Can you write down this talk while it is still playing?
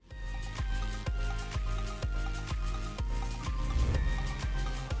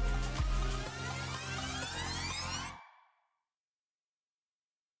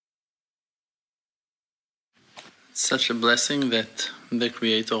Such a blessing that the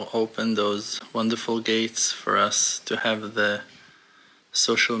Creator opened those wonderful gates for us to have the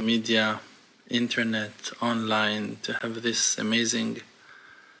social media, internet, online, to have this amazing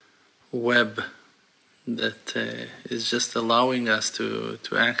web that is just allowing us to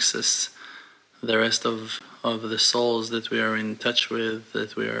access the rest of the souls that we are in touch with,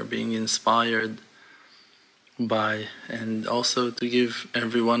 that we are being inspired by, and also to give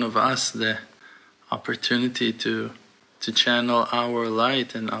every one of us the opportunity to channel our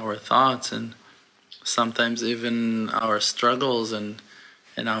light and our thoughts and sometimes even our struggles and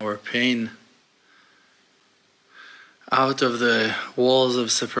our pain out of the walls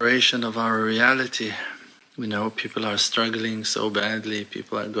of separation of our reality. We know people are struggling so badly,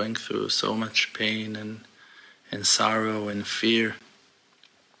 people are going through so much pain and sorrow and fear.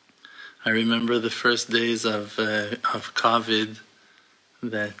 I remember the first days of COVID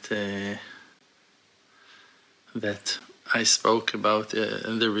that I spoke about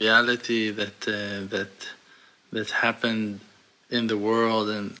the reality that happened in the world,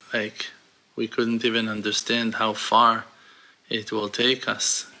 and like we couldn't even understand how far it will take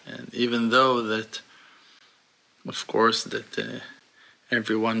us. And even though that, of course, that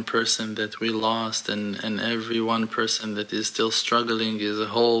every one person that we lost and every one person that is still struggling is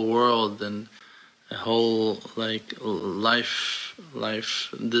a whole world and a whole like life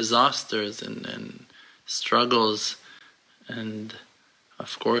disasters and struggles, and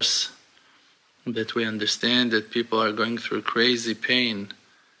of course that we understand that people are going through crazy pain,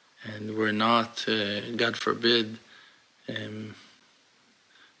 and we're not, God forbid,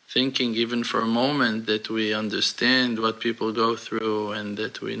 thinking even for a moment that we understand what people go through and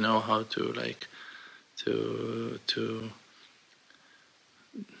that we know how to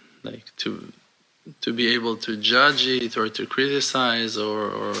to be able to judge it or to criticize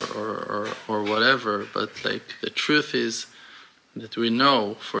or whatever. But like the truth is that we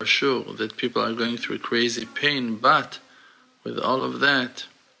know for sure that people are going through crazy pain, but with all of that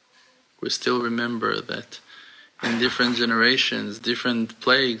we still remember that in different generations, different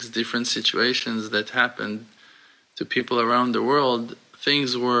plagues, different situations that happened to people around the world,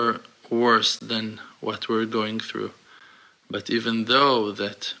 things were worse than what we're going through. But even though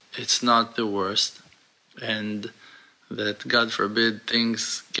that it's not the worst, and that God forbid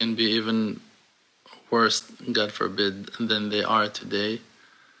things can be even worse, God forbid, than they are today,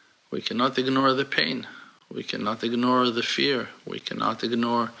 we cannot ignore the pain, we cannot ignore the fear, we cannot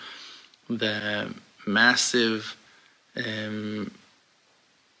ignore the massive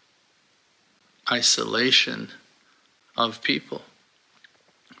isolation of people.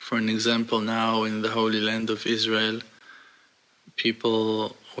 For an example, now in the Holy Land of Israel,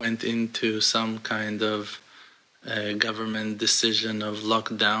 people went into some kind of government decision of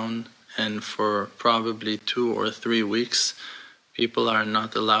lockdown, and for probably 2 or 3 weeks people are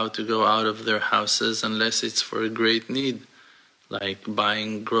not allowed to go out of their houses unless it's for a great need, like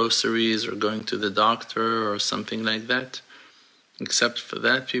buying groceries or going to the doctor or something like that. Except for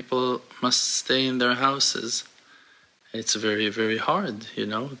that, people must stay in their houses. It's very, very hard, you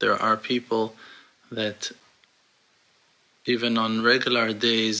know. There are people that even on regular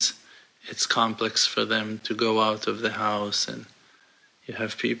days it's complex for them to go out of the house, and you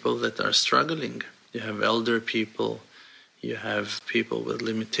have people that are struggling. You have elder people, you have people with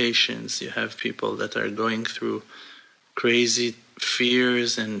limitations, you have people that are going through crazy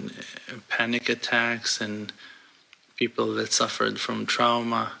fears and panic attacks, and people that suffered from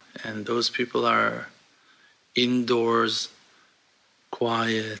trauma, and those people are indoors,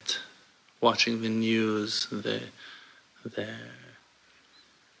 quiet, watching the news, the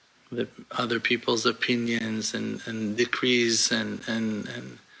other people's opinions and decrees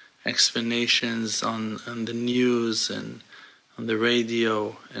and explanations on the news and on the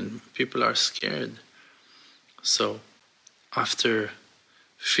radio, and people are scared. So after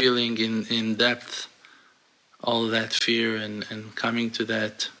feeling in depth all that fear and coming to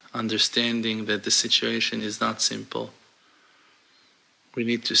that understanding that the situation is not simple, we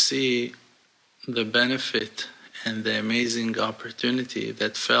need to see the benefit and the amazing opportunity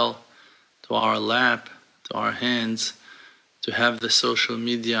that fell to our lap, to our hands, to have the social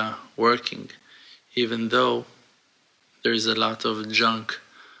media working, even though there is a lot of junk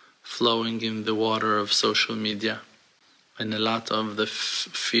flowing in the water of social media, and a lot of the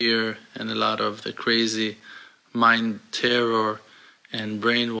fear and a lot of the crazy mind terror and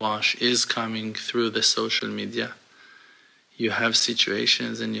brainwash is coming through the social media. You have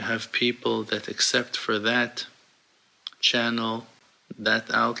situations and you have people that, except for that channel,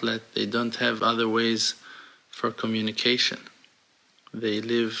 that outlet, they don't have other ways for communication. They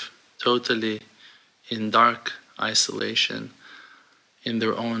live totally in dark isolation, in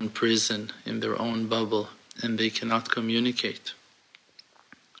their own prison, in their own bubble, and they cannot communicate.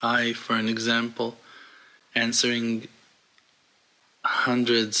 I, for an example, answering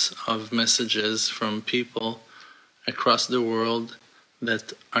hundreds of messages from people across the world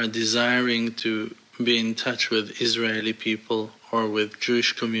that are desiring to be in touch with Israeli people or with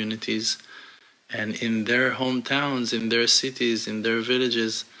Jewish communities, and in their hometowns, in their cities, in their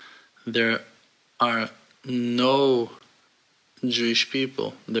villages, there are no Jewish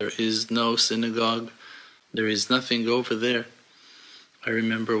people. There is no synagogue. There is nothing over there. I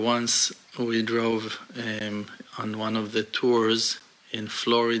remember once we drove on one of the tours in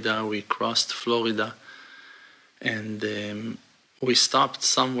Florida. We crossed Florida, and we stopped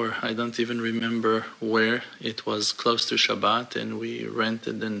somewhere. I don't even remember where. It was close to Shabbat, and we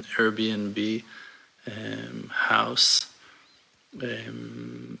rented an Airbnb house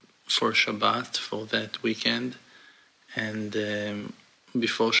for Shabbat, for that weekend. And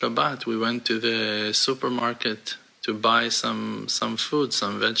before Shabbat, we went to the supermarket to buy some food,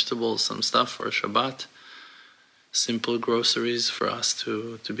 some vegetables, some stuff for Shabbat. Simple groceries for us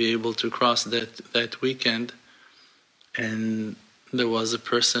to be able to cross that weekend. And there was a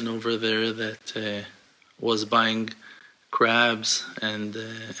person over there that was buying crabs and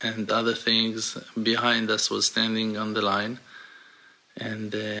other things. Behind us was standing on the line.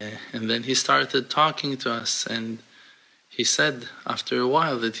 And then he started talking to us, and he said after a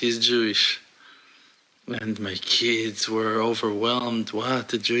while that he's Jewish. And my kids were overwhelmed.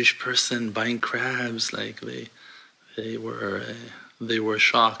 What, a Jewish person buying crabs? Like they were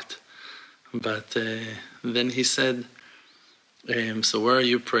shocked. But then he said, so where are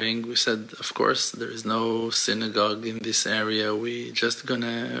you praying? We said, of course, there is no synagogue in this area. We just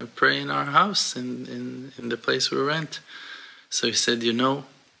gonna pray in our house, in the place we rent. So he said,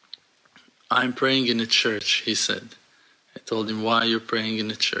 I'm praying in a church, he said. I told him, why you're praying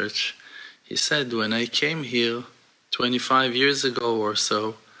in a church? He said, when I came here 25 years ago or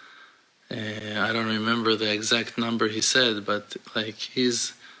so, I don't remember the exact number he said, but like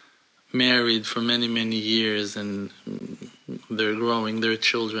he's married for many, many years, and they're growing their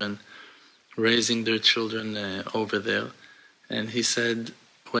children, raising their children over there. And he said,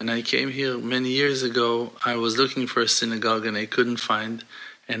 when I came here many years ago, I was looking for a synagogue and I couldn't find,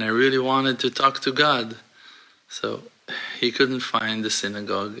 and I really wanted to talk to God. So he couldn't find the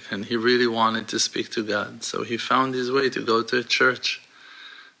synagogue, and he really wanted to speak to God. So he found his way to go to a church.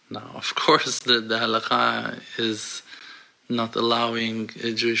 Now, of course, the halakha is not allowing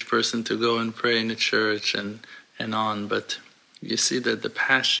a Jewish person to go and pray in a church and on, but you see that the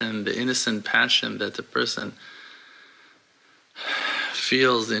passion, the innocent passion that a person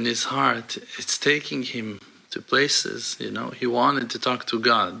feels in his heart, it's taking him to places. He wanted to talk to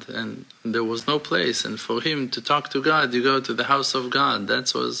God, and there was no place, and for him to talk to God, you go to the house of God.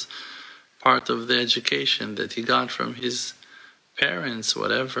 That was part of the education that he got from his parents,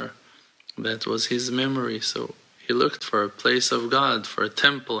 whatever. That was his memory. So he looked for a place of God, for a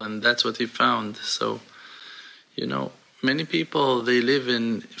temple, and that's what he found. So, many people, they live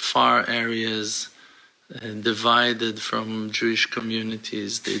in far areas, divided from Jewish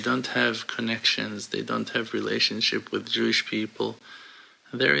communities. They don't have connections, they don't have relationship with Jewish people.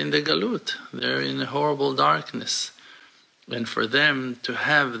 They're in the galut, they're in a horrible darkness. And for them to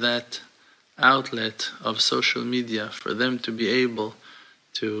have that outlet of social media, for them to be able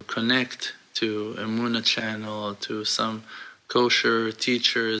to connect to a Emunah channel, to some kosher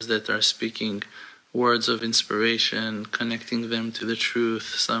teachers that are speaking words of inspiration, connecting them to the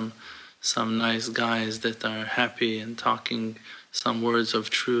truth, some nice guys that are happy and talking some words of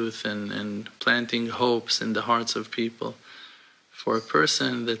truth and planting hopes in the hearts of people. For a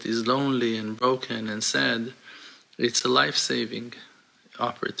person that is lonely and broken and sad, it's a life-saving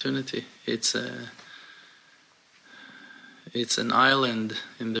opportunity. It's an island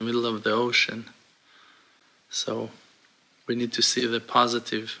in the middle of the ocean. So we need to see the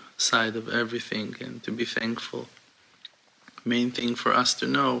positive side of everything and to be thankful. Main thing for us to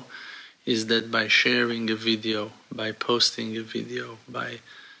know is that by sharing a video, by posting a video, by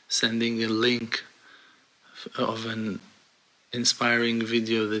sending a link of an inspiring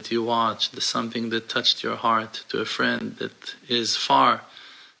video that you watched, something that touched your heart, to a friend that is far,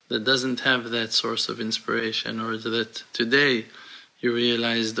 that doesn't have that source of inspiration, or that today you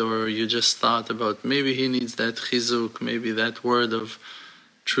realized or you just thought about, maybe he needs that chizuk, maybe that word of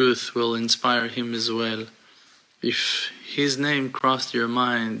truth will inspire him as well. If his name crossed your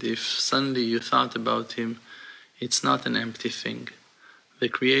mind, if suddenly you thought about him, it's not an empty thing. The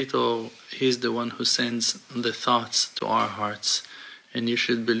Creator, He's the one who sends the thoughts to our hearts. And you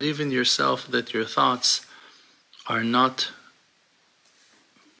should believe in yourself that your thoughts are not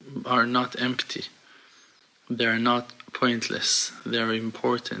empty. They are not pointless. They are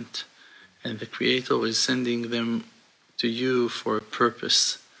important. And the Creator is sending them to you for a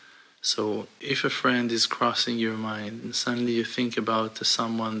purpose. So if a friend is crossing your mind and suddenly you think about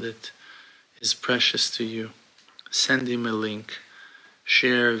someone that is precious to you, send him a link,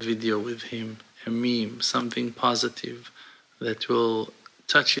 share a video with him, a meme, something positive that will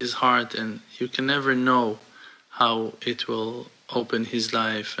touch his heart, and you can never know how it will open his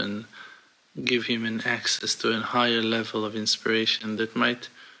life and give him an access to a higher level of inspiration that might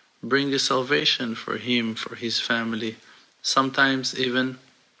bring a salvation for him, for his family. Sometimes even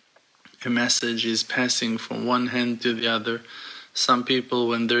a message is passing from one hand to the other. Some people,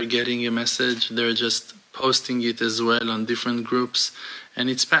 when they're getting a message, they're just posting it as well on different groups, and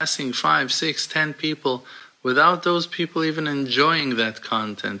it's passing 5, 6, 10 people without those people even enjoying that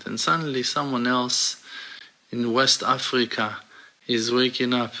content. And suddenly someone else in West Africa is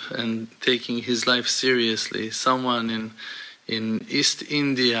waking up and taking his life seriously. Someone in East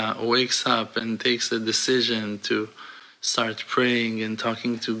India wakes up and takes a decision to start praying and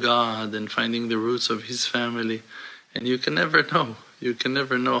talking to God and finding the roots of his family. And you can never know. You can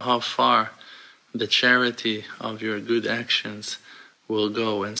never know how far the charity of your good actions will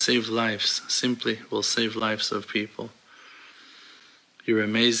go and save lives. Simply will save lives of people. You're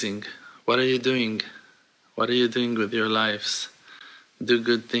amazing. What are you doing? What are you doing with your lives? Do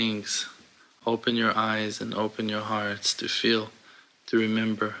good things. Open your eyes and open your hearts to feel, to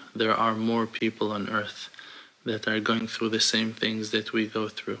remember there are more people on earth that are going through the same things that we go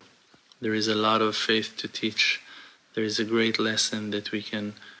through. There is a lot of faith to teach. There is a great lesson that we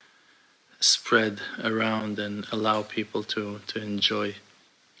can spread around and allow people to enjoy.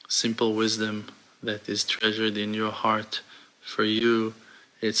 Simple wisdom that is treasured in your heart. For you,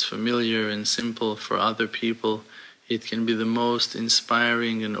 it's familiar and simple. For other people, it can be the most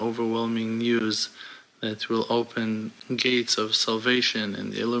inspiring and overwhelming news that will open gates of salvation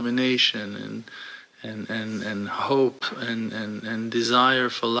and illumination and hope and desire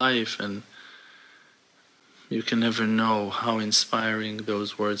for life. And you can never know how inspiring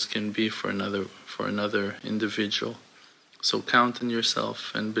those words can be for another individual. So count on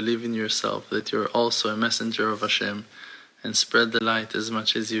yourself and believe in yourself that you're also a messenger of Hashem, and spread the light as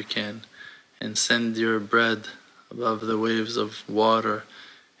much as you can, and send your bread above the waves of water,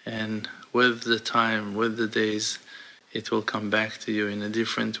 and with the time, with the days, it will come back to you in a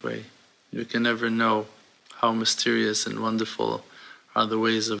different way. You can never know how mysterious and wonderful are the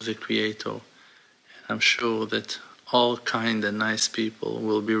ways of the Creator. And I'm sure that all kind and nice people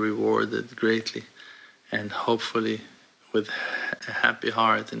will be rewarded greatly, and hopefully with a happy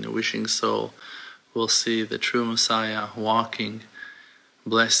heart and a wishing soul will see the true Messiah walking,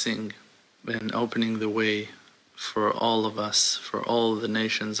 blessing and opening the way for all of us, for all the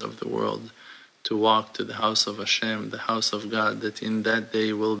nations of the world, to walk to the house of Hashem, the house of God, that in that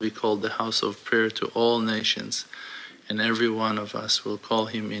day will be called the house of prayer to all nations, and every one of us will call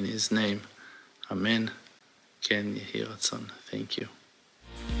him in his name. Amen. Ken Yehi Ratzon. Thank you.